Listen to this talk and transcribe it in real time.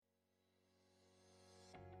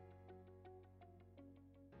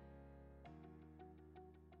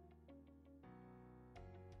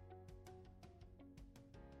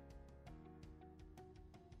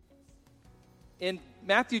In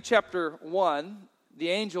Matthew chapter 1, the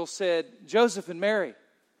angel said, Joseph and Mary,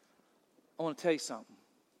 I want to tell you something.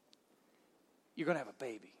 You're going to have a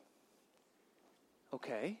baby.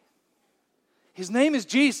 Okay. His name is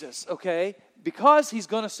Jesus, okay, because he's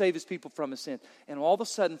going to save his people from his sin. And all of a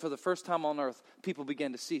sudden, for the first time on earth, people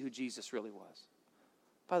began to see who Jesus really was.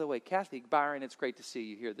 By the way, Kathy Byron, it's great to see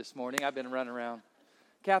you here this morning. I've been running around.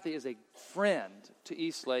 Kathy is a friend to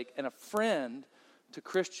Eastlake and a friend to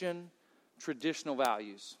Christian traditional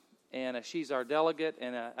values. And she's our delegate,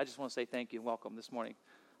 and I just want to say thank you and welcome this morning.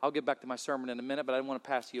 I'll get back to my sermon in a minute, but I didn't want to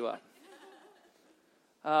pass you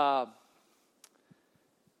up.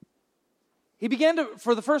 He began to,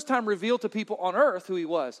 for the first time, reveal to people on earth who he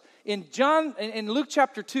was. In Luke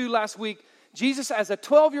chapter 2 last week, Jesus as a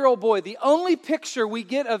 12-year-old boy, the only picture we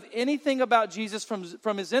get of anything about Jesus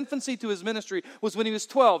from his infancy to his ministry was when he was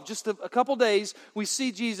 12. Just a couple days, we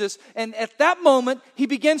see Jesus. And at that moment, he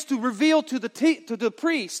begins to reveal to the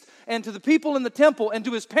priest and to the people in the temple and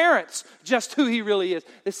to his parents just who he really is.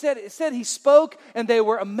 It said he spoke and they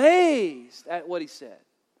were amazed at what he said.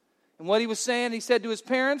 And what he was saying, he said to his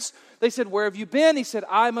parents, they said, where have you been? He said,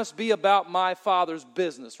 I must be about my Father's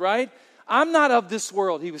business, right? I'm not of this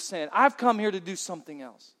world, he was saying. I've come here to do something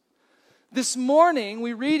else. This morning,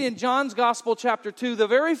 we read in John's Gospel, chapter 2, the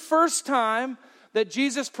very first time that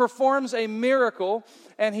Jesus performs a miracle,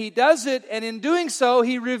 and he does it, and in doing so,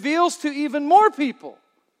 he reveals to even more people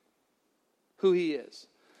who he is.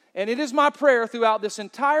 And it is my prayer throughout this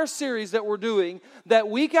entire series that we're doing, that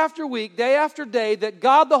week after week, day after day, that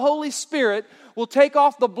God the Holy Spirit will take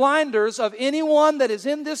off the blinders of anyone that is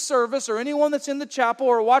in this service or anyone that's in the chapel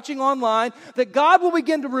or watching online, that God will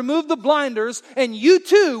begin to remove the blinders and you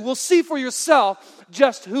too will see for yourself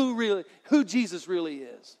just who Jesus really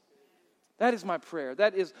is. That is my prayer.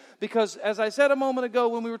 That is because, as I said a moment ago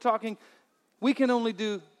when we were talking, we can only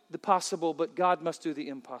do the possible, but God must do the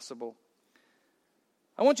impossible.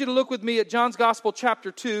 I want you to look with me at John's Gospel,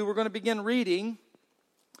 chapter 2. We're going to begin reading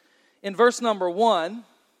in verse number 1.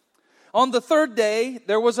 On the third day,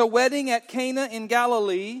 there was a wedding at Cana in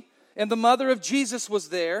Galilee, and the mother of Jesus was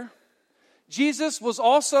there. Jesus was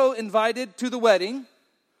also invited to the wedding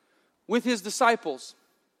with his disciples.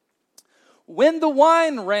 When the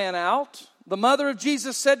wine ran out, the mother of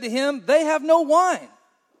Jesus said to him, they have no wine.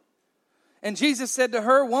 And Jesus said to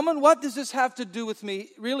her, woman, what does this have to do with me?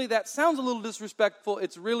 Really, that sounds a little disrespectful.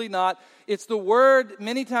 It's really not. It's the word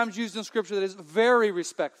many times used in Scripture that is very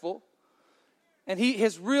respectful. And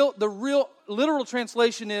the real literal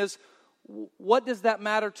translation is, what does that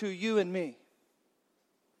matter to you and me?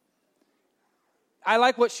 I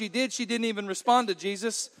like what she did. She didn't even respond to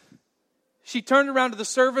Jesus. She turned around to the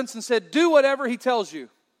servants and said, do whatever he tells you.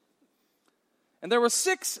 And there were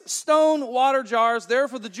 6 stone water jars there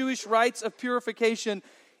for the Jewish rites of purification,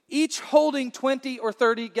 each holding 20 or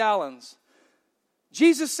 30 gallons.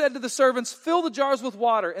 Jesus said to the servants, fill the jars with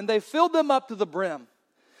water, and they filled them up to the brim.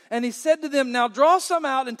 And he said to them, now draw some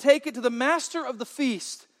out and take it to the master of the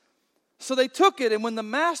feast. So they took it, and when the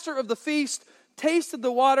master of the feast tasted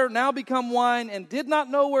the water now become wine and did not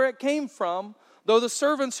know where it came from, though the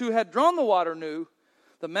servants who had drawn the water knew,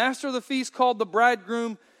 the master of the feast called the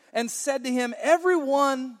bridegroom and said to him,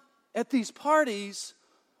 everyone at these parties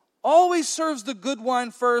always serves the good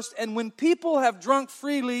wine first, and when people have drunk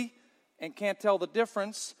freely and can't tell the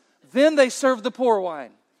difference, then they serve the poor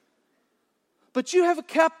wine. But you have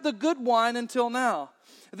kept the good wine until now.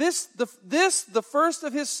 The first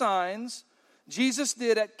of his signs, Jesus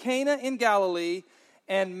did at Cana in Galilee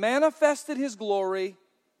and manifested his glory.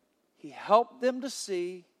 He helped them to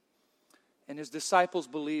see, and his disciples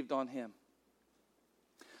believed on him.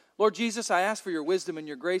 Lord Jesus, I ask for your wisdom and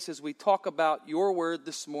your grace as we talk about your word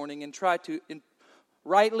this morning and try to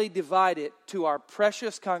rightly divide it to our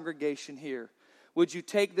precious congregation here. Would you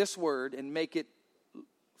take this word and make it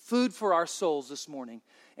food for our souls this morning?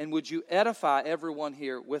 And would you edify everyone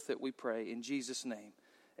here with it, we pray, in Jesus' name.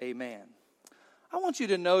 Amen. I want you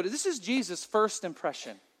to notice, this is Jesus' first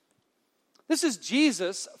impression. This is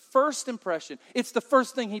Jesus' first impression. It's the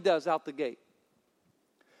first thing he does out the gate.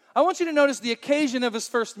 I want you to notice the occasion of his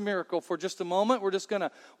first miracle for just a moment. What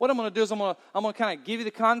I'm going to do is I'm going to kind of give you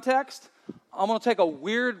the context. I'm going to take a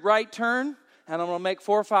weird right turn, and I'm going to make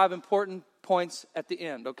 4 or 5 important points at the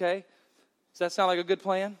end, okay? Does that sound like a good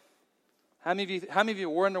plan? How many of you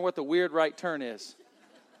wonder what the weird right turn is?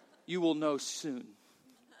 You will know soon.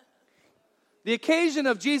 The occasion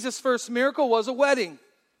of Jesus' first miracle was a wedding.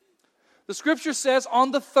 The scripture says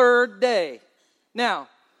on the third day. Now,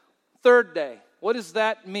 third day. What does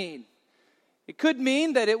that mean? It could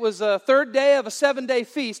mean that it was a third day of a 7-day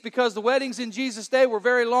feast because the weddings in Jesus' day were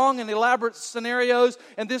very long and elaborate scenarios,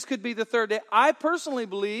 and this could be the third day. I personally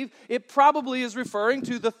believe it probably is referring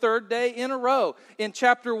to the third day in a row. In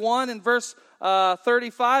chapter 1 and verse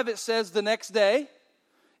 35, it says the next day.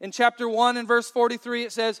 In chapter 1 and verse 43,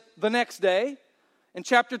 it says the next day. In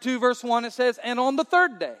chapter 2, verse 1, it says, and on the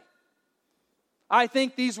third day. I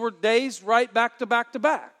think these were days right back to back to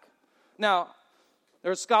back. Now,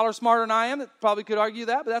 there's a scholar smarter than I am that probably could argue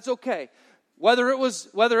that, but that's okay. Whether it was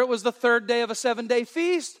the third day of a 7-day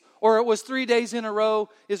feast or it was 3 days in a row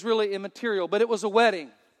is really immaterial, but it was a wedding.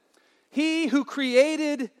 He who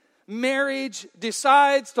created marriage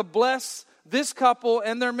decides to bless this couple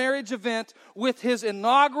and their marriage event with his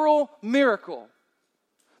inaugural miracle.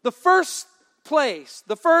 The first place,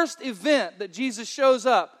 the first event that Jesus shows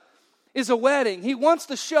up is a wedding. He wants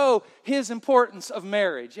to show his importance of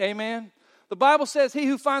marriage. Amen? The Bible says, he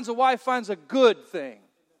who finds a wife finds a good thing.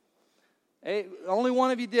 Hey, only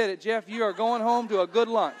one of you did it, Jeff. You are going home to a good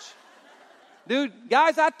lunch. Dude,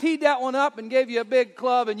 guys, I teed that one up and gave you a big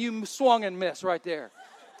club and you swung and missed right there.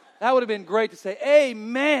 That would have been great to say,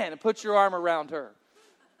 amen, and put your arm around her.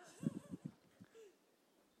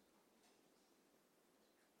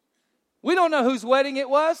 We don't know whose wedding it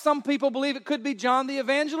was. Some people believe it could be John the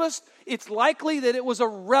Evangelist. It's likely that it was a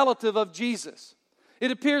relative of Jesus. It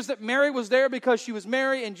appears that Mary was there because she was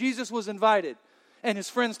Mary and Jesus was invited and his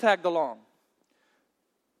friends tagged along.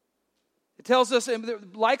 It tells us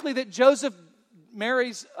likely that Joseph,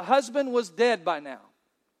 Mary's husband, was dead by now.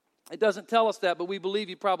 It doesn't tell us that, but we believe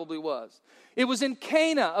he probably was. It was in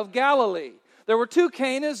Cana of Galilee. There were 2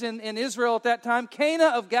 Canas in Israel at that time.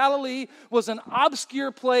 Cana of Galilee was an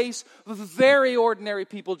obscure place with very ordinary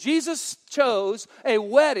people. Jesus chose a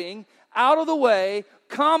wedding out of the way,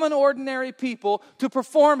 common ordinary people to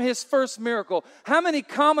perform his first miracle. How many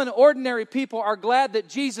common ordinary people are glad that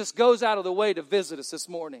Jesus goes out of the way to visit us this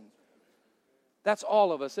morning? That's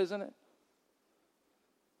all of us, isn't it?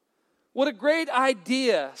 What a great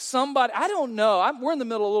idea. Somebody, I don't know. We're in the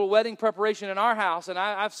middle of a little wedding preparation in our house, and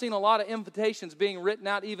I've seen a lot of invitations being written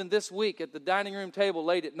out even this week at the dining room table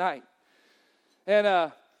late at night. And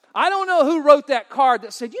I don't know who wrote that card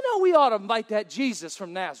that said, we ought to invite that Jesus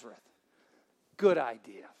from Nazareth. Good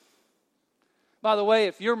idea. By the way,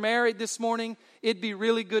 if you're married this morning, it'd be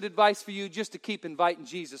really good advice for you just to keep inviting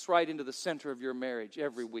Jesus right into the center of your marriage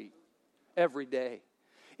every week, every day.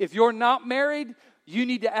 If you're not married, you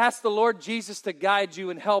need to ask the Lord Jesus to guide you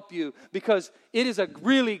and help you, because it is a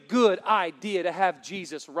really good idea to have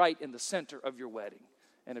Jesus right in the center of your wedding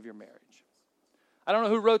and of your marriage. I don't know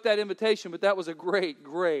who wrote that invitation, but that was a great,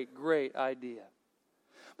 great, great idea.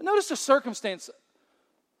 But notice the circumstance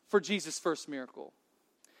for Jesus' first miracle.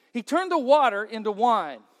 He turned the water into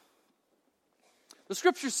wine. The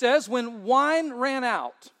scripture says when wine ran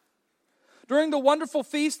out, during the wonderful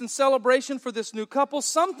feast and celebration for this new couple,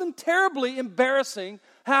 something terribly embarrassing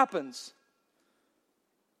happens.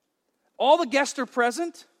 All the guests are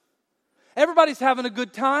present. Everybody's having a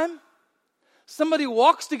good time. Somebody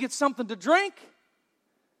walks to get something to drink.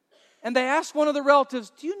 And they ask one of the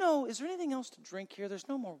relatives, is there anything else to drink here? There's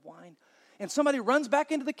no more wine. And somebody runs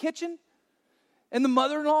back into the kitchen, and the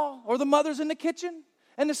mother-in-law or the mother's in the kitchen,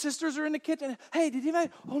 and the sisters are in the kitchen. Hey, did you?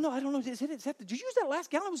 Oh no, I don't know. Did you use that last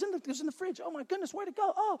gallon? It was in the fridge. Oh my goodness, where'd it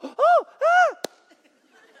go?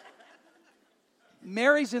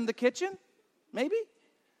 Mary's in the kitchen, maybe.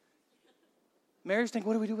 Mary's thinking,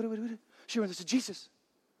 what do we do? She runs and says, Jesus,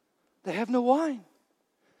 they have no wine.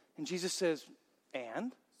 And Jesus says,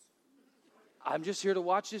 and? I'm just here to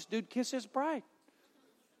watch this dude kiss his bride.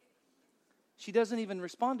 She doesn't even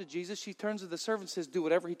respond to Jesus. She turns to the servant and says, do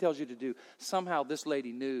whatever he tells you to do. Somehow this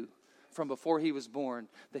lady knew from before he was born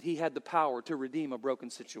that he had the power to redeem a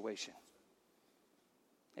broken situation.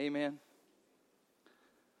 Amen.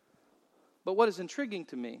 But what is intriguing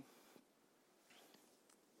to me,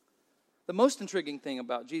 the most intriguing thing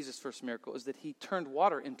about Jesus' first miracle is that he turned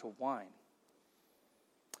water into wine.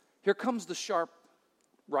 Here comes the sharp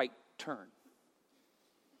right turn.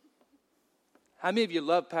 How many of you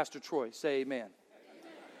love Pastor Troy? Say amen.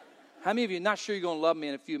 How many of you are not sure you're going to love me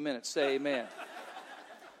in a few minutes? Say amen.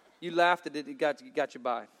 You laughed at it, it got you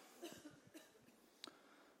by.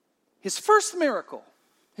 His first miracle,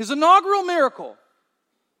 his inaugural miracle,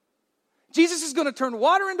 Jesus is going to turn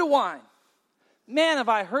water into wine. Man, have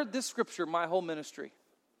I heard this scripture my whole ministry.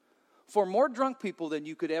 For more drunk people than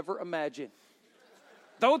you could ever imagine.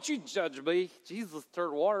 Don't you judge me. Jesus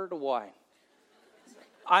turned water into wine.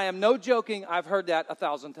 I am no joking. I've heard that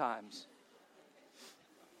 1,000 times.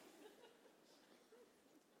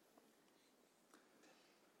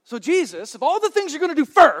 So Jesus, of all the things you're going to do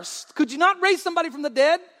first, could you not raise somebody from the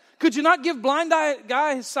dead? Could you not give blind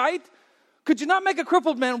guy his sight? Could you not make a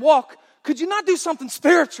crippled man walk? Could you not do something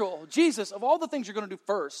spiritual? Jesus, of all the things you're going to do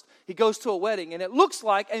first, he goes to a wedding, and it looks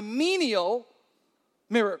like a menial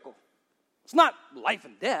miracle. It's not life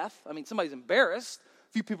and death. I mean, somebody's embarrassed.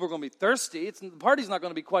 A few people are going to be thirsty. The party's not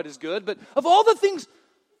going to be quite as good. But of all the things,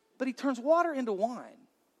 but he turns water into wine.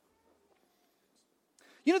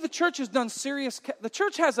 You know, the church has done the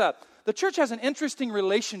church has an interesting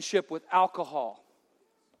relationship with alcohol.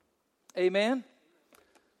 Amen?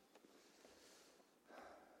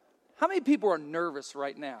 How many people are nervous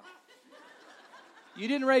right now? You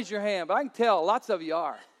didn't raise your hand, but I can tell lots of you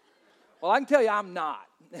are. Well, I can tell you I'm not.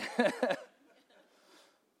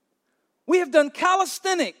 We have done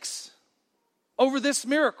calisthenics over this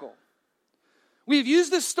miracle. We've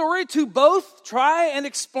used this story to both try and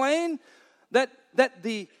explain that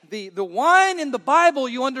the wine in the Bible,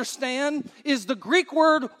 you understand, is the Greek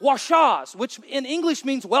word washas, which in English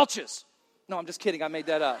means Welch's. No, I'm just kidding. I made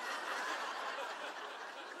that up.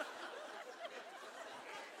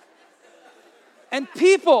 And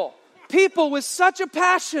people with such a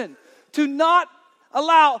passion to not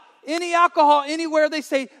allow any alcohol anywhere, they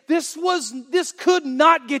say, this could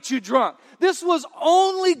not get you drunk. This was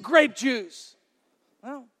only grape juice.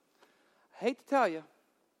 Well, I hate to tell you,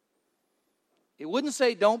 it wouldn't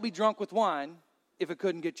say don't be drunk with wine if it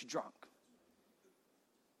couldn't get you drunk.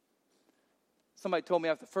 Somebody told me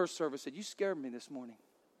after the first service, said, you scared me this morning.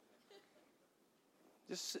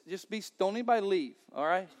 Don't anybody leave, all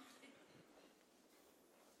right?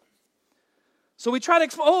 So we try to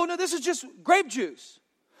explain, oh, no, this is just grape juice.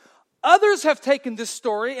 Others have taken this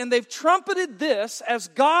story and they've trumpeted this as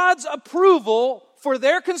God's approval for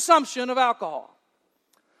their consumption of alcohol.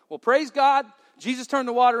 Well, praise God, Jesus turned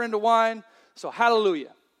the water into wine, so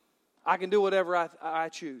hallelujah. I can do whatever I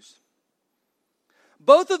choose.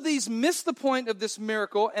 Both of these miss the point of this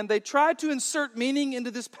miracle, and they try to insert meaning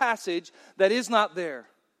into this passage that is not there.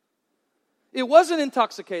 It wasn't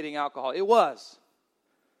intoxicating alcohol. It was.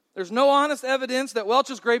 There's no honest evidence that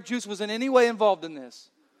Welch's grape juice was in any way involved in this.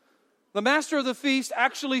 The master of the feast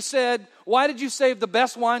actually said, why did you save the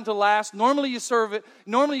best wine to last? Normally you serve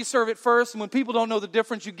it first, and when people don't know the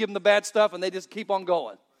difference, you give them the bad stuff, and they just keep on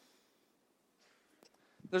going.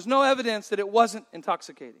 There's no evidence that it wasn't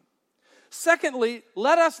intoxicating. Secondly,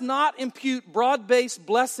 let us not impute broad-based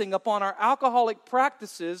blessing upon our alcoholic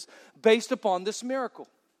practices based upon this miracle.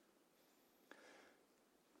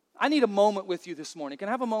 I need a moment with you this morning. Can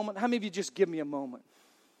I have a moment? How many of you just give me a moment?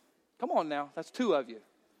 Come on now. That's two of you.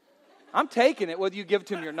 I'm taking it whether you give it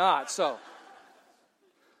to me or not. So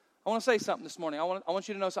I want to say something this morning. I want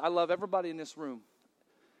you to know I love everybody in this room.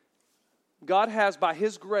 God has, by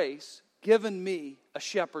His grace, given me a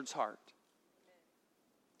shepherd's heart.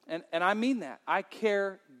 And I mean that. I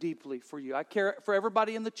care deeply for you. I care for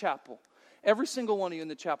everybody in the chapel. Every single one of you in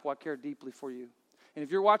the chapel, I care deeply for you. And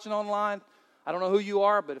if you're watching online, I don't know who you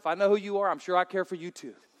are, but if I know who you are, I'm sure I care for you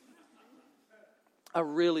too. I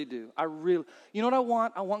really do. You know what I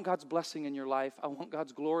want? I want God's blessing in your life. I want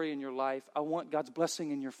God's glory in your life. I want God's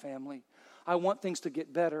blessing in your family. I want things to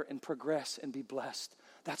get better and progress and be blessed.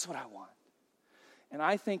 That's what I want. And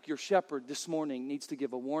I think your shepherd this morning needs to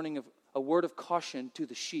give a word of caution to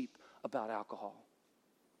the sheep about alcohol.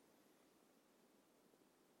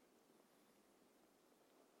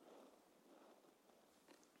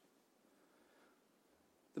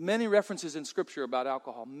 The many references in Scripture about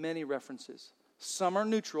alcohol, many references. Some are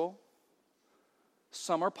neutral,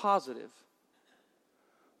 some are positive,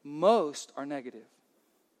 most are negative.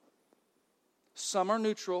 Some are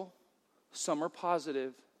neutral, some are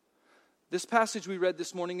positive. This passage we read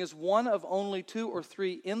this morning is one of only 2 or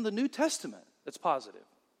 3 in the New Testament that's positive.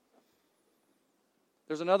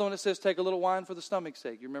 There's another one that says, take a little wine for the stomach's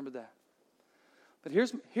sake. You remember that? But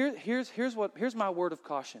here's my word of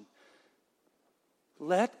caution.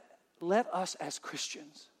 Let us as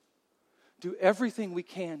Christians do everything we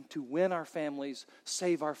can to win our families,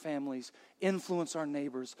 save our families, influence our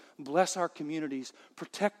neighbors, bless our communities,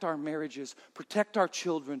 protect our marriages, protect our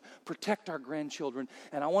children, protect our grandchildren.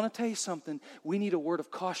 And I want to tell you something. We need a word of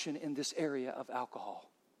caution in this area of alcohol.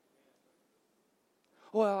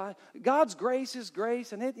 Well, God's grace is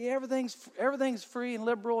grace, and everything's free and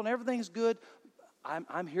liberal, and everything's good.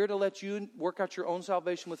 I'm here to let you work out your own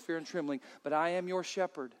salvation with fear and trembling, but I am your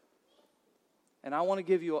shepherd. And I want to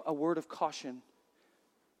give you a word of caution.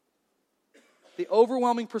 The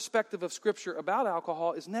overwhelming perspective of Scripture about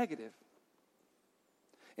alcohol is negative.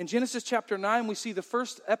 In Genesis chapter 9, we see the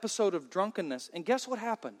first episode of drunkenness. And guess what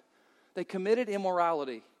happened? They committed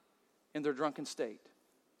immorality in their drunken state.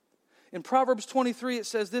 In Proverbs 23, it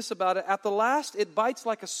says this about it. At the last, it bites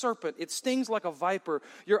like a serpent. It stings like a viper.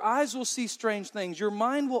 Your eyes will see strange things. Your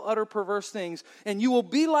mind will utter perverse things. And you will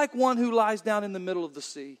be like one who lies down in the middle of the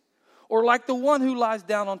sea, or like the one who lies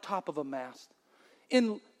down on top of a mast.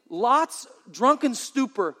 In Lot's drunken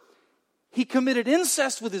stupor, he committed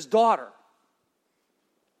incest with his daughter.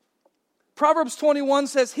 Proverbs 21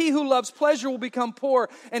 says, he who loves pleasure will become poor,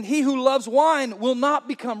 and he who loves wine will not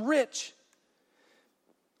become rich.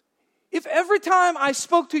 If every time I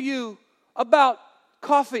spoke to you about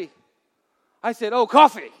coffee, I said, oh,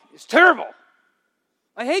 coffee is terrible.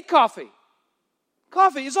 I hate coffee.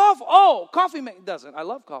 Coffee is awful. Oh, coffee doesn't. I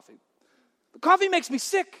love coffee. But coffee makes me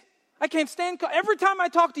sick. I can't stand coffee. Every time I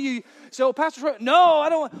talk to you, so Pastor Troy, no, I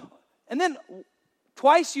don't want. And then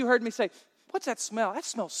twice you heard me say, what's that smell? That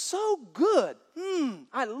smells so good.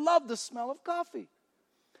 I love the smell of coffee.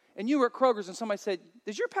 And you were at Kroger's and somebody said,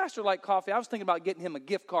 does your pastor like coffee? I was thinking about getting him a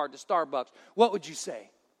gift card to Starbucks. What would you say?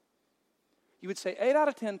 You would say 8 out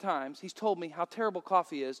of 10 times he's told me how terrible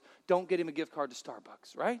coffee is. Don't get him a gift card to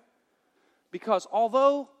Starbucks, right? Because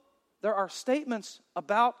although there are statements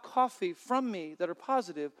about coffee from me that are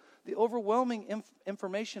positive, the overwhelming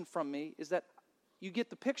information from me is that you get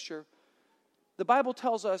the picture. The Bible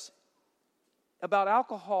tells us about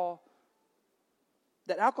alcohol,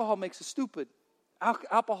 that alcohol makes us stupid.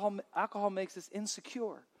 Alcohol makes us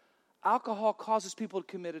insecure. Alcohol causes people to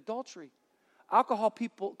commit adultery. Alcohol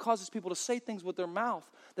causes people to say things with their mouth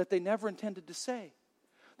that they never intended to say.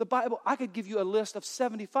 The Bible, I could give you a list of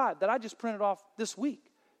 75 that I just printed off this week.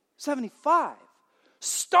 75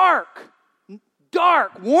 stark,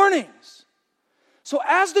 dark warnings. So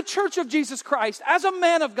as the church of Jesus Christ, as a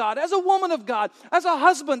man of God, as a woman of God, as a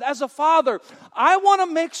husband, as a father, I want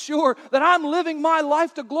to make sure that I'm living my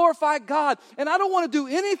life to glorify God. And I don't want to do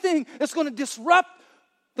anything that's going to disrupt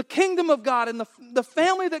the kingdom of God and the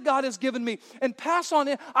family that God has given me and pass on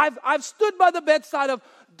it. I've stood by the bedside of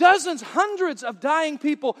dozens, hundreds of dying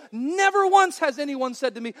people. Never once has anyone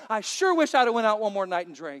said to me, I sure wish I'd have went out one more night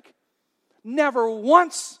and drank. Never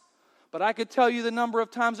once. But I could tell you the number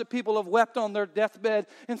of times that people have wept on their deathbed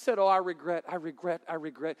and said, oh, I regret.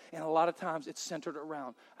 And a lot of times it's centered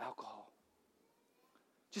around alcohol.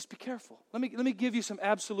 Just be careful. Let me give you some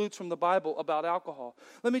absolutes from the Bible about alcohol.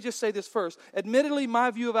 Let me just say this first. Admittedly,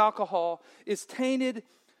 my view of alcohol is tainted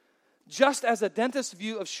just as a dentist's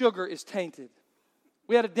view of sugar is tainted.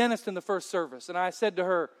 We had a dentist in the first service, and I said to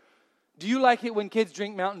her, do you like it when kids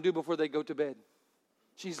drink Mountain Dew before they go to bed?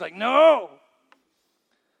 She's like, no.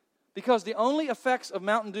 Because the only effects of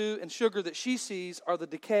Mountain Dew and sugar that she sees are the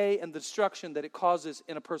decay and the destruction that it causes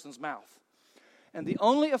in a person's mouth. And the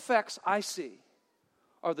only effects I see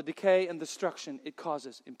are the decay and destruction it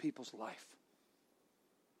causes in people's life.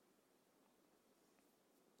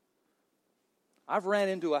 I've ran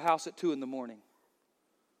into a house at 2 a.m.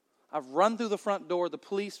 I've run through the front door. The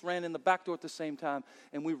police ran in the back door at the same time.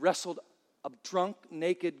 And we wrestled a drunk,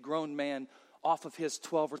 naked, grown man off of his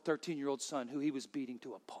 12 or 13-year-old son who he was beating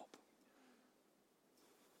to a pulp.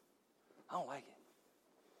 I don't like it.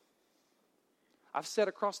 I've sat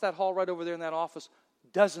across that hall right over there in that office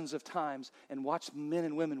dozens of times and watched men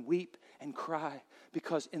and women weep and cry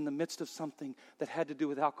because in the midst of something that had to do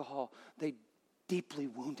with alcohol, they deeply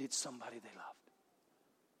wounded somebody they loved.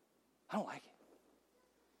 I don't like it.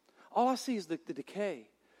 All I see is the decay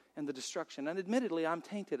and the destruction. And admittedly, I'm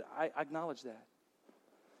tainted. I acknowledge that.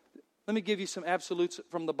 Let me give you some absolutes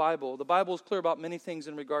from the Bible. The Bible is clear about many things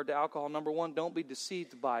in regard to alcohol. Number one, don't be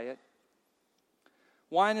deceived by it.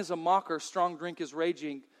 Wine is a mocker, strong drink is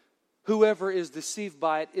raging. Whoever is deceived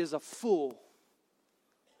by it is a fool.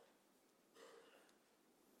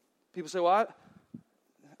 People say, well,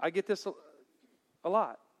 I get this a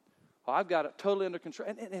lot. Well, I've got it totally under control.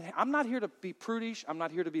 And I'm not here to be prudish. I'm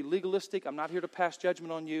not here to be legalistic. I'm not here to pass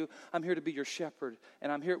judgment on you. I'm here to be your shepherd.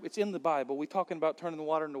 And I'm here, it's in the Bible. We're talking about turning the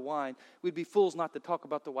water into wine. We'd be fools not to talk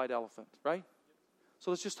about the white elephant, right?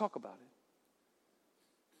 So let's just talk about it.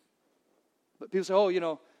 But people say,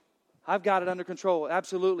 oh, I've got it under control.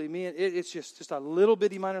 Absolutely. It's just a little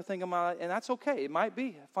bitty minor thing in my life. And that's okay. It might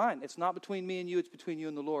be. Fine. It's not between me and you. It's between you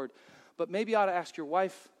and the Lord. But maybe you ought to ask your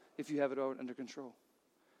wife if you have it under control.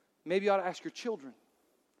 Maybe you ought to ask your children.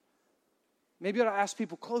 Maybe you ought to ask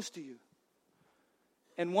people close to you.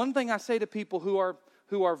 And one thing I say to people who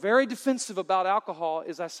are very defensive about alcohol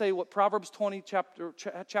is I say what Proverbs 20,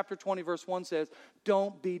 chapter 20, verse 1 says,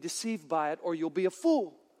 don't be deceived by it or you'll be a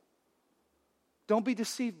fool. Don't be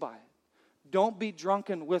deceived by it. Don't be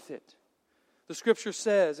drunken with it. The scripture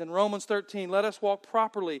says in Romans 13, let us walk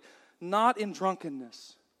properly, not in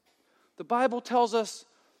drunkenness. The Bible tells us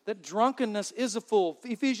that drunkenness is a fool.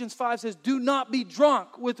 Ephesians 5 says, do not be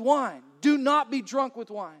drunk with wine. Do not be drunk with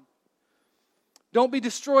wine. Don't be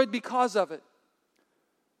destroyed because of it.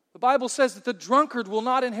 The Bible says that the drunkard will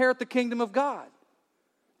not inherit the kingdom of God.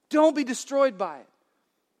 Don't be destroyed by it.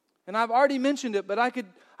 And I've already mentioned it, but I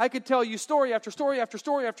could tell you story after story after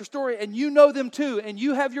story after story, and you know them too. And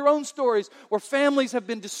you have your own stories where families have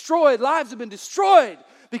been destroyed, lives have been destroyed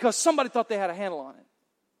because somebody thought they had a handle on it.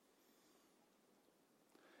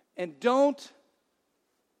 And don't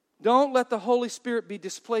let the Holy Spirit be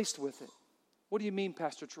displaced with it. What do you mean,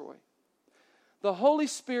 Pastor Troy? The Holy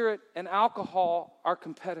Spirit and alcohol are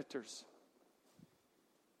competitors.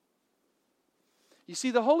 You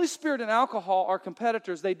see, the Holy Spirit and alcohol are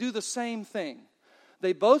competitors. They do the same thing.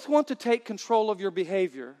 They both want to take control of your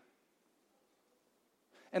behavior,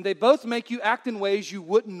 and they both make you act in ways you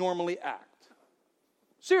wouldn't normally act.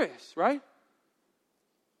 Serious, right?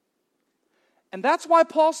 And that's why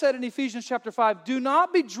Paul said in Ephesians chapter 5, do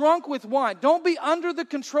not be drunk with wine. Don't be under the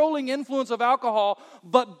controlling influence of alcohol,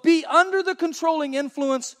 but be under the controlling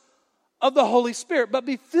influence of the Holy Spirit. But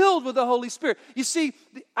be filled with the Holy Spirit. You see,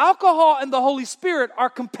 the alcohol and the Holy Spirit are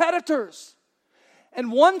competitors.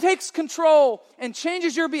 And one takes control and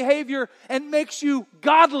changes your behavior and makes you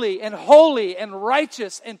godly and holy and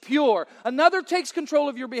righteous and pure. Another takes control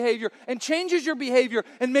of your behavior and changes your behavior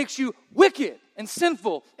and makes you wicked and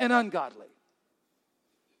sinful and ungodly.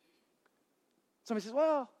 Somebody says,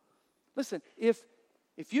 well, listen, if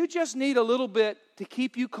you just need a little bit to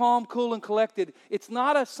keep you calm, cool, and collected, it's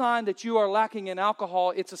not a sign that you are lacking in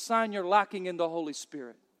alcohol. It's a sign you're lacking in the Holy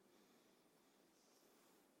Spirit.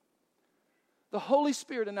 The Holy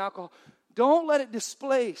Spirit and alcohol, don't let it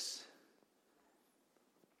displace.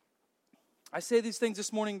 I say these things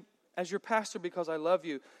this morning as your pastor because I love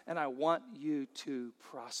you and I want you to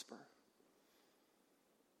prosper.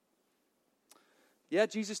 Yeah,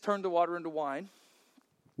 Jesus turned the water into wine.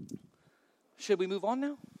 Should we move on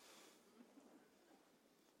now?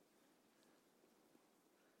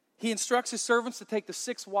 He instructs his servants to take the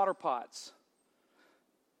 6 water pots.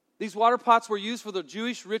 These water pots were used for the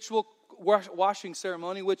Jewish ritual washing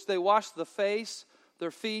ceremony, which they washed the face,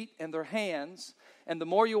 their feet, and their hands. And the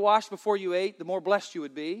more you washed before you ate, the more blessed you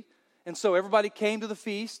would be. And so everybody came to the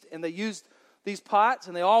feast, and they used these pots,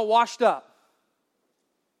 and they all washed up.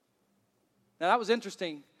 Now, that was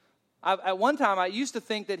interesting. At one time, I used to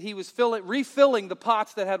think that he was refilling the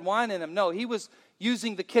pots that had wine in them. No, he was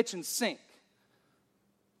using the kitchen sink.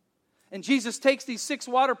 And Jesus takes these 6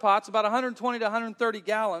 water pots, about 120 to 130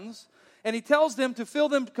 gallons, and he tells them to fill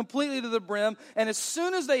them completely to the brim. And as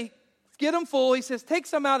soon as they get them full, he says, take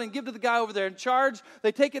some out and give to the guy over there in charge.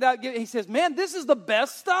 They take it out. He says, man, this is the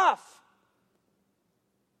best stuff.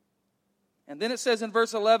 And then it says in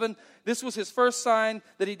verse 11, this was his first sign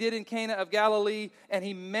that he did in Cana of Galilee, and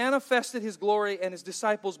he manifested his glory, and his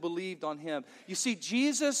disciples believed on him. You see,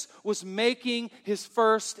 Jesus was making his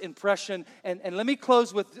first impression. And let me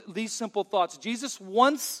close with these simple thoughts. Jesus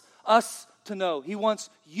wants us to know. He wants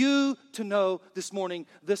you to know this morning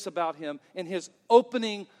this about him in his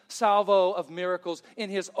opening salvo of miracles, in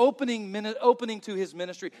his opening to his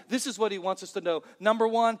ministry. This is what he wants us to know. Number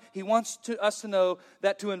one, he wants us to know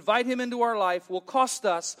that to invite him into our life will cost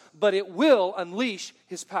us, but it will unleash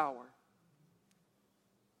his power.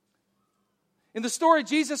 In the story,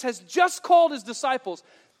 Jesus has just called his disciples.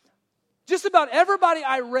 Just about everybody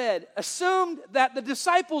I read assumed that the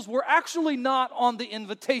disciples were actually not on the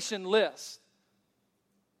invitation list.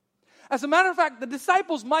 As a matter of fact, the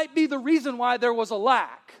disciples might be the reason why there was a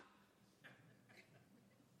lack.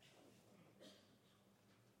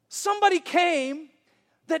 Somebody came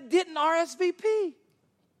that didn't RSVP.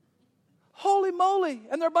 Holy moly.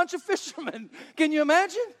 And they're a bunch of fishermen. Can you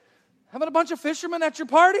imagine having a bunch of fishermen at your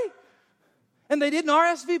party? And they didn't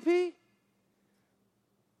RSVP?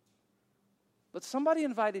 But somebody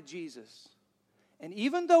invited Jesus. And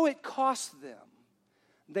even though it cost them,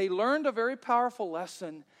 they learned a very powerful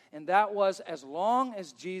lesson, and that was as long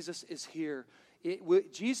as Jesus is here,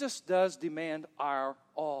 Jesus does demand our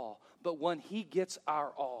all. But when he gets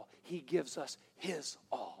our all, he gives us his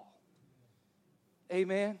all.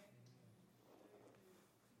 Amen?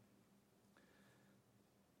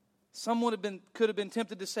 Some could have been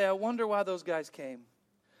tempted to say, I wonder why those guys came.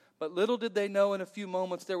 But little did they know in a few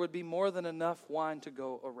moments there would be more than enough wine to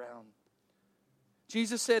go around.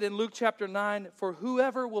 Jesus said in Luke chapter 9, for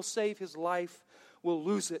whoever will save his life will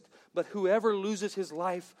lose it, but whoever loses his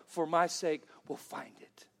life for my sake will find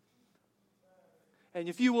it. And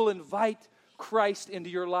if you will invite Christ into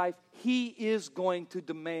your life, He is going to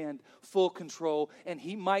demand full control, and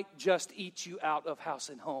He might just eat you out of house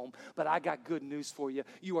and home. But I got good news for you.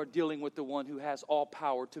 You are dealing with the one who has all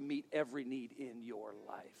power to meet every need in your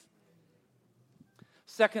life.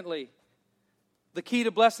 Secondly, the key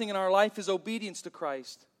to blessing in our life is obedience to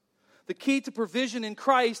Christ. The key to provision in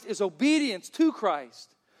Christ is obedience to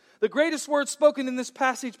Christ. The greatest words spoken in this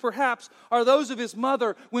passage, perhaps, are those of His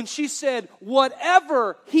mother when she said,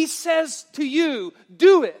 "Whatever He says to you,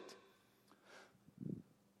 do it."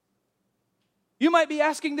 You might be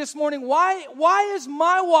asking this morning, why is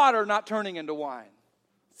my water not turning into wine?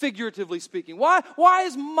 Figuratively speaking. Why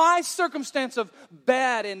is my circumstance of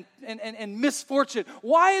bad and misfortune,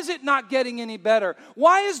 why is it not getting any better?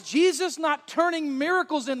 Why is Jesus not turning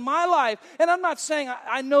miracles in my life? And I'm not saying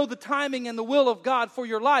I know the timing and the will of God for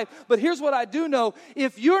your life, but here's what I do know.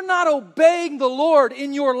 If you're not obeying the Lord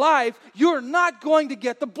in your life, you're not going to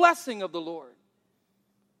get the blessing of the Lord.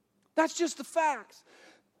 That's just the facts.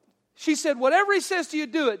 She said, whatever He says to you,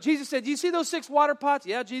 do it. Jesus said, do you see those 6 water pots?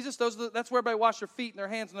 Yeah, Jesus, that's where everybody wash their feet and their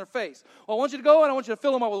hands and their face. Well, I want you to go and I want you to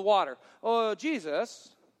fill them up with water. Oh, Jesus,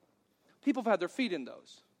 people have had their feet in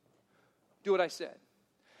those. Do what I said.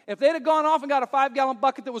 If they'd have gone off and got a 5-gallon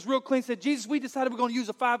bucket that was real clean, said, Jesus, we decided we're going to use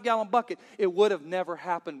a 5-gallon bucket, it would have never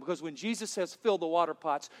happened, because when Jesus says fill the water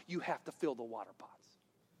pots, you have to fill the water pots.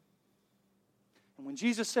 And when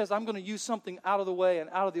Jesus says, I'm going to use something out of the way and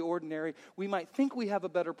out of the ordinary, we might think we have a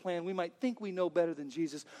better plan. We might think we know better than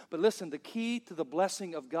Jesus. But listen, the key to the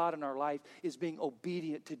blessing of God in our life is being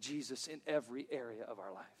obedient to Jesus in every area of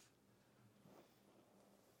our life.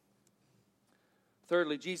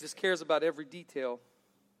 Thirdly, Jesus cares about every detail.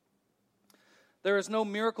 There is no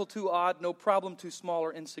miracle too odd, no problem too small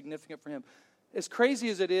or insignificant for Him. As crazy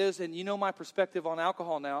as it is, and you know my perspective on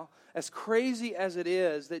alcohol now, as crazy as it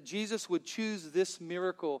is that Jesus would choose this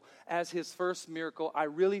miracle as His first miracle, I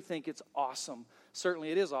really think it's awesome. Certainly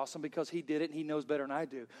it is awesome because He did it and He knows better than I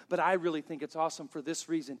do. But I really think it's awesome for this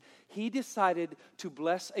reason. He decided to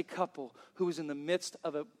bless a couple who was in the midst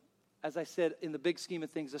of as I said, in the big scheme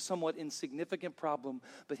of things, a somewhat insignificant problem.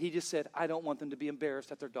 But He just said, I don't want them to be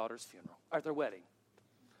embarrassed at their daughter's funeral, at their wedding.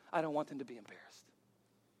 I don't want them to be embarrassed.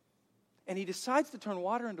 And He decides to turn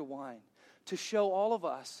water into wine to show all of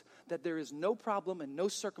us that there is no problem and no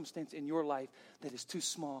circumstance in your life that is too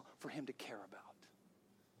small for Him to care about.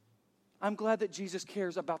 I'm glad that Jesus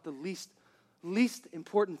cares about the least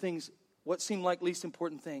important things, what seem like least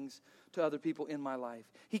important things to other people in my life.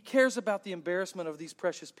 He cares about the embarrassment of these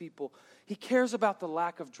precious people. He cares about the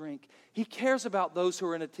lack of drink. He cares about those who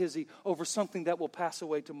are in a tizzy over something that will pass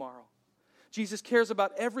away tomorrow. Jesus cares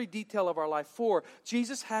about every detail of our life, for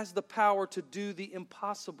Jesus has the power to do the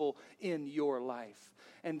impossible in your life.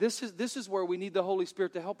 And this is where we need the Holy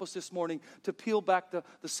Spirit to help us this morning to peel back the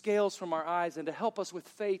scales from our eyes and to help us with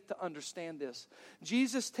faith to understand this.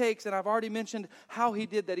 Jesus takes, and I've already mentioned how He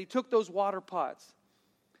did that. He took those water pots.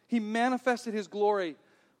 He manifested His glory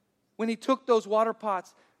when He took those water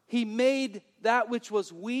pots. He made that which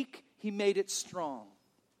was weak, He made it strong.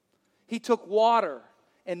 He took water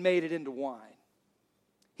and made it into wine.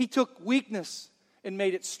 He took weakness and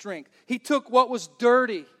made it strength. He took what was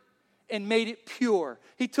dirty and made it pure.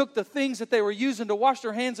 He took the things that they were using to wash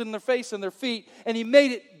their hands and their face and their feet, and He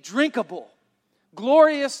made it drinkable,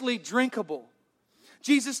 gloriously drinkable.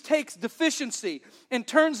 Jesus takes deficiency and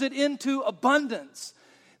turns it into abundance.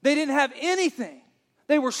 They didn't have anything.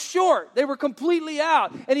 They were short. They were completely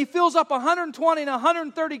out. And He fills up 120 and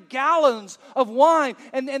 130 gallons of wine.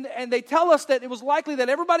 And they tell us that it was likely that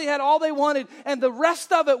everybody had all they wanted, and the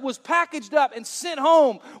rest of it was packaged up and sent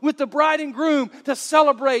home with the bride and groom to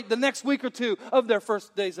celebrate the next week or two of their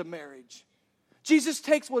first days of marriage. Jesus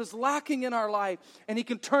takes what is lacking in our life and He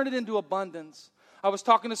can turn it into abundance. I was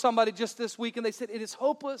talking to somebody just this week and they said, it is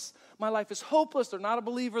hopeless. My life is hopeless. They're not a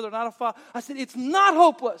believer. They're not a follower. I said, it's not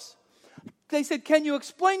hopeless. They said, can you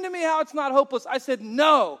explain to me how it's not hopeless? I said,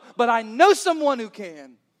 no, but I know someone who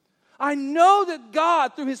can. I know that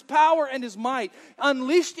God, through His power and His might,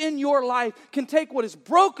 unleashed in your life, can take what is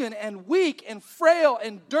broken and weak and frail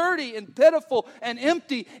and dirty and pitiful and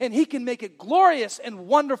empty, and He can make it glorious and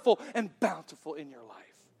wonderful and bountiful in your life.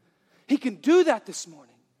 He can do that this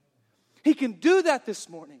morning. He can do that this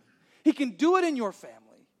morning. He can do it in your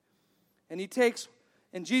family.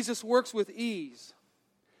 And Jesus works with ease.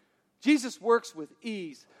 Jesus works with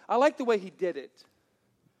ease. I like the way He did it.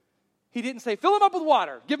 He didn't say, fill them up with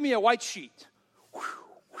water. Give me a white sheet. Whew,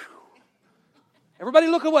 whew. Everybody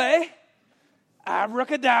look away.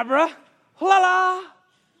 Abracadabra. La la.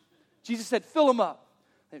 Jesus said, fill them up.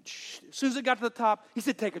 And as soon as it got to the top, He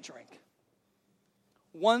said, take a drink.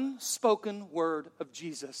 One spoken word of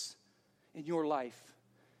Jesus in your life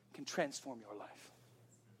can transform your life.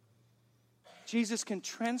 Jesus can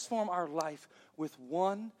transform our life with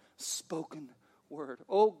one spoken word.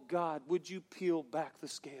 Oh God, would you peel back the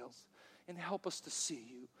scales and help us to see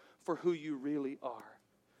you for who you really are.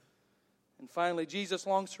 And finally, Jesus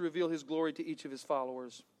longs to reveal his glory to each of his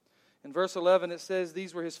followers. In verse 11 it says,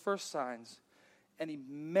 these were his first signs, and he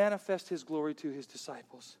manifested his glory to his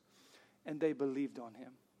disciples, and they believed on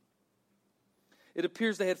him. It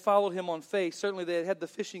appears they had followed him on faith. Certainly they had had the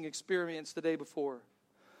fishing experience the day before.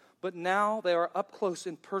 But now they are up close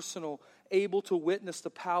and personal, able to witness the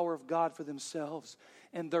power of God for themselves,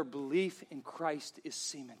 and their belief in Christ is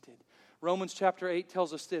cemented. Romans chapter 8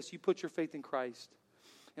 tells us this, you put your faith in Christ.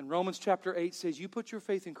 And Romans chapter 8 says, you put your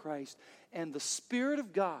faith in Christ, and the Spirit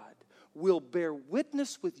of God will bear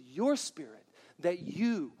witness with your spirit that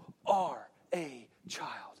you are a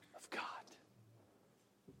child of God.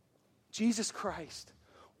 Jesus Christ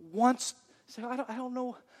wants, say, I don't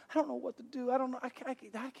know what to do. I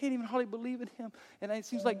can't even hardly believe in him. And it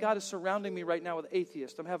seems like God is surrounding me right now with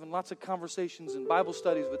atheists. I'm having lots of conversations and Bible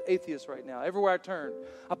studies with atheists right now, everywhere I turn.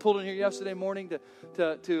 I pulled in here yesterday morning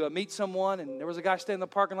to meet someone, and there was a guy standing in the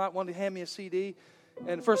parking lot, wanted to hand me a CD,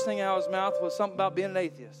 and the first thing out of his mouth was something about being an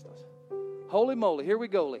atheist. I was, holy moly, here we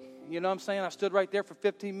go, Lee. You know what I'm saying? I stood right there for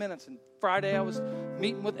 15 minutes, and Friday I was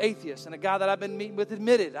meeting with atheists, and a guy that I've been meeting with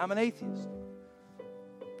admitted, I'm an atheist.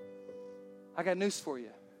 I got news for you.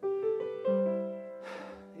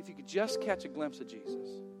 If you could just catch a glimpse of Jesus.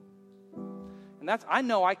 And I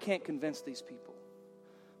know I can't convince these people.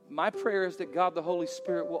 My prayer is that God, the Holy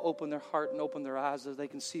Spirit, will open their heart and open their eyes as they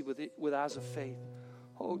can see with eyes of faith.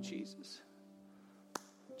 Oh, Jesus.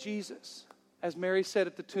 Jesus. As Mary said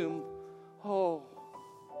at the tomb, oh,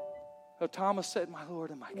 Thomas said, my Lord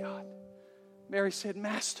and my God. Mary said,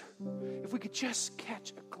 Master, if we could just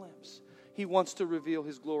catch a glimpse. He wants to reveal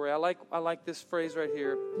his glory. I like this phrase right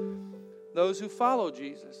here. Those who follow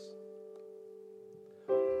Jesus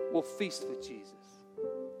will feast with Jesus.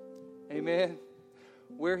 Amen.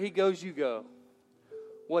 Where he goes, you go.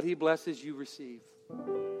 What he blesses, you receive.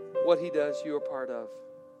 What he does, you are part of.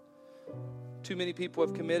 Too many people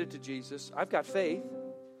have committed to Jesus. I've got faith,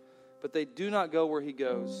 but they do not go where he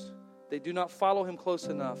goes. They do not follow him close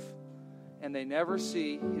enough, and they never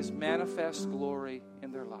see his manifest glory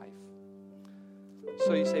in their life.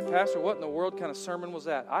 So you say, Pastor, what in the world kind of sermon was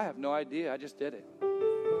that? I have no idea. I just did it.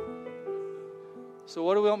 So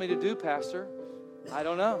what do we want me to do, Pastor? I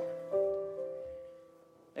don't know.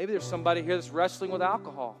 Maybe there's somebody here that's wrestling with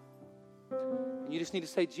alcohol. And you just need to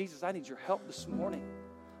say, Jesus, I need your help this morning.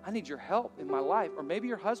 I need your help in my life. Or maybe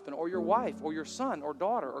your husband or your wife or your son or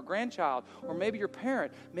daughter or grandchild or maybe your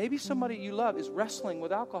parent. Maybe somebody you love is wrestling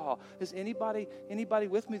with alcohol. Is anybody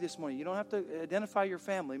with me this morning? You don't have to identify your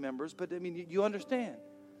family members, but I mean, you understand.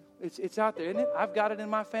 It's out there, isn't it? I've got it in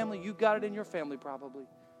my family. You've got it in your family probably.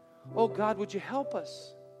 Oh, God, would you help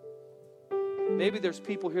us? Maybe there's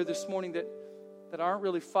people here this morning that aren't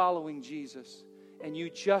really following Jesus, and you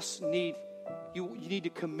just need You need to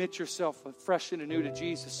commit yourself fresh and anew to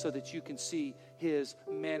Jesus so that you can see his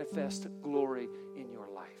manifest glory in your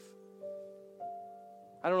life.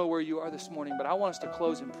 I don't know where you are this morning, but I want us to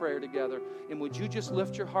close in prayer together. And would you just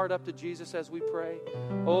lift your heart up to Jesus as we pray?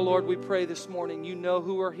 Oh, Lord, we pray this morning. You know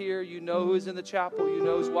who are here. You know who is in the chapel. You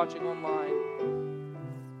know who's watching online.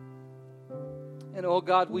 And, oh,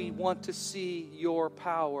 God, we want to see your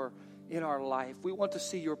power in our life. We want to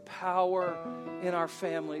see your power in our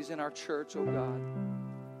families, in our church, oh God.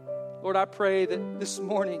 Lord, I pray that this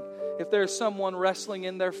morning, if there's someone wrestling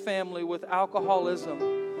in their family with alcoholism,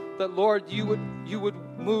 that, Lord, you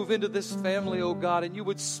would move into this family, oh God, and you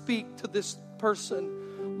would speak to this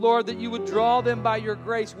person. Lord, that you would draw them by your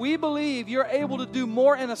grace. We believe you're able to do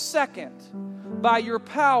more in a second by your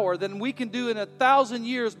power than we can do in 1,000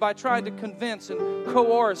 years by trying to convince and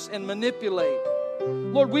coerce and manipulate.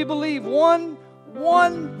 Lord, we believe one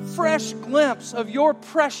fresh glimpse of your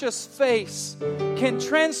precious face can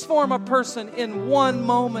transform a person in one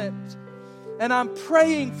moment. And I'm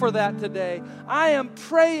praying for that today. I am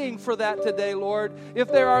praying for that today, Lord.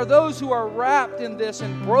 If there are those who are wrapped in this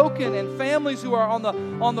and broken, and families who are on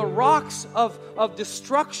the rocks of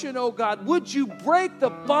destruction, oh God, would you break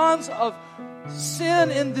the bonds of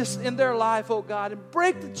sin in their life, oh God, and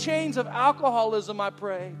break the chains of alcoholism, I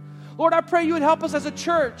pray. Lord, I pray you would help us as a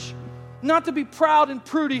church not to be proud and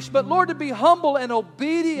prudish, but Lord, to be humble and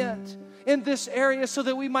obedient in this area so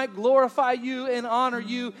that we might glorify you and honor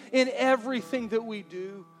you in everything that we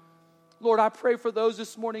do. Lord, I pray for those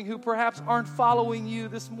this morning who perhaps aren't following you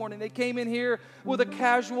this morning. They came in here with a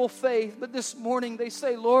casual faith, but this morning they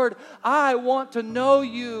say, Lord, I want to know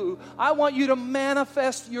you. I want you to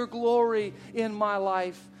manifest your glory in my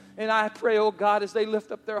life. And I pray, oh God, as they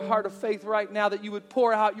lift up their heart of faith right now, that you would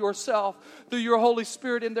pour out yourself through your Holy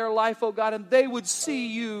Spirit in their life, oh God, and they would see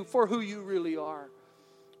you for who you really are.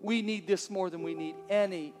 We need this more than we need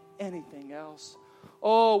anything else.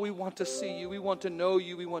 Oh, we want to see you. We want to know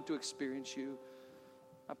you. We want to experience you.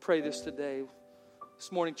 I pray this today.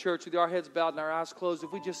 This morning, church, with our heads bowed and our eyes closed,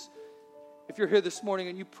 if you're here this morning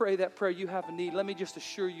and you pray that prayer, you have a need, let me just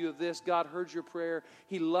assure you of this. God heard your prayer.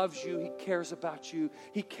 He loves you. He cares about you.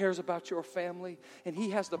 He cares about your family. And He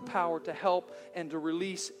has the power to help and to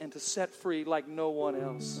release and to set free like no one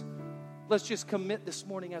else. Let's just commit this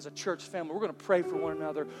morning as a church family. We're going to pray for one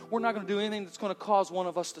another. We're not going to do anything that's going to cause one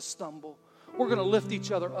of us to stumble. We're going to lift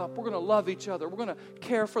each other up. We're going to love each other. We're going to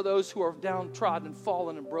care for those who are downtrodden and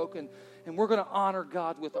fallen and broken. And we're going to honor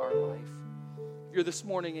God with our life. If you're this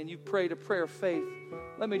morning and you prayed a prayer of faith,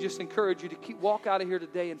 let me just encourage you to walk out of here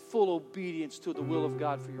today in full obedience to the will of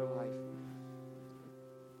God for your life.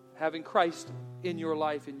 Having Christ in your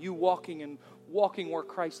life and you walking where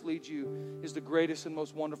Christ leads you is the greatest and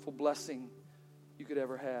most wonderful blessing you could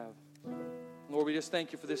ever have. Lord, we just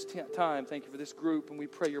thank you for this time. Thank you for this group. And we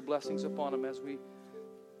pray your blessings upon them as we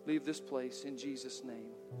leave this place in Jesus' name.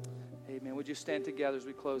 Amen. Would you stand together as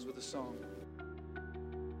we close with a song?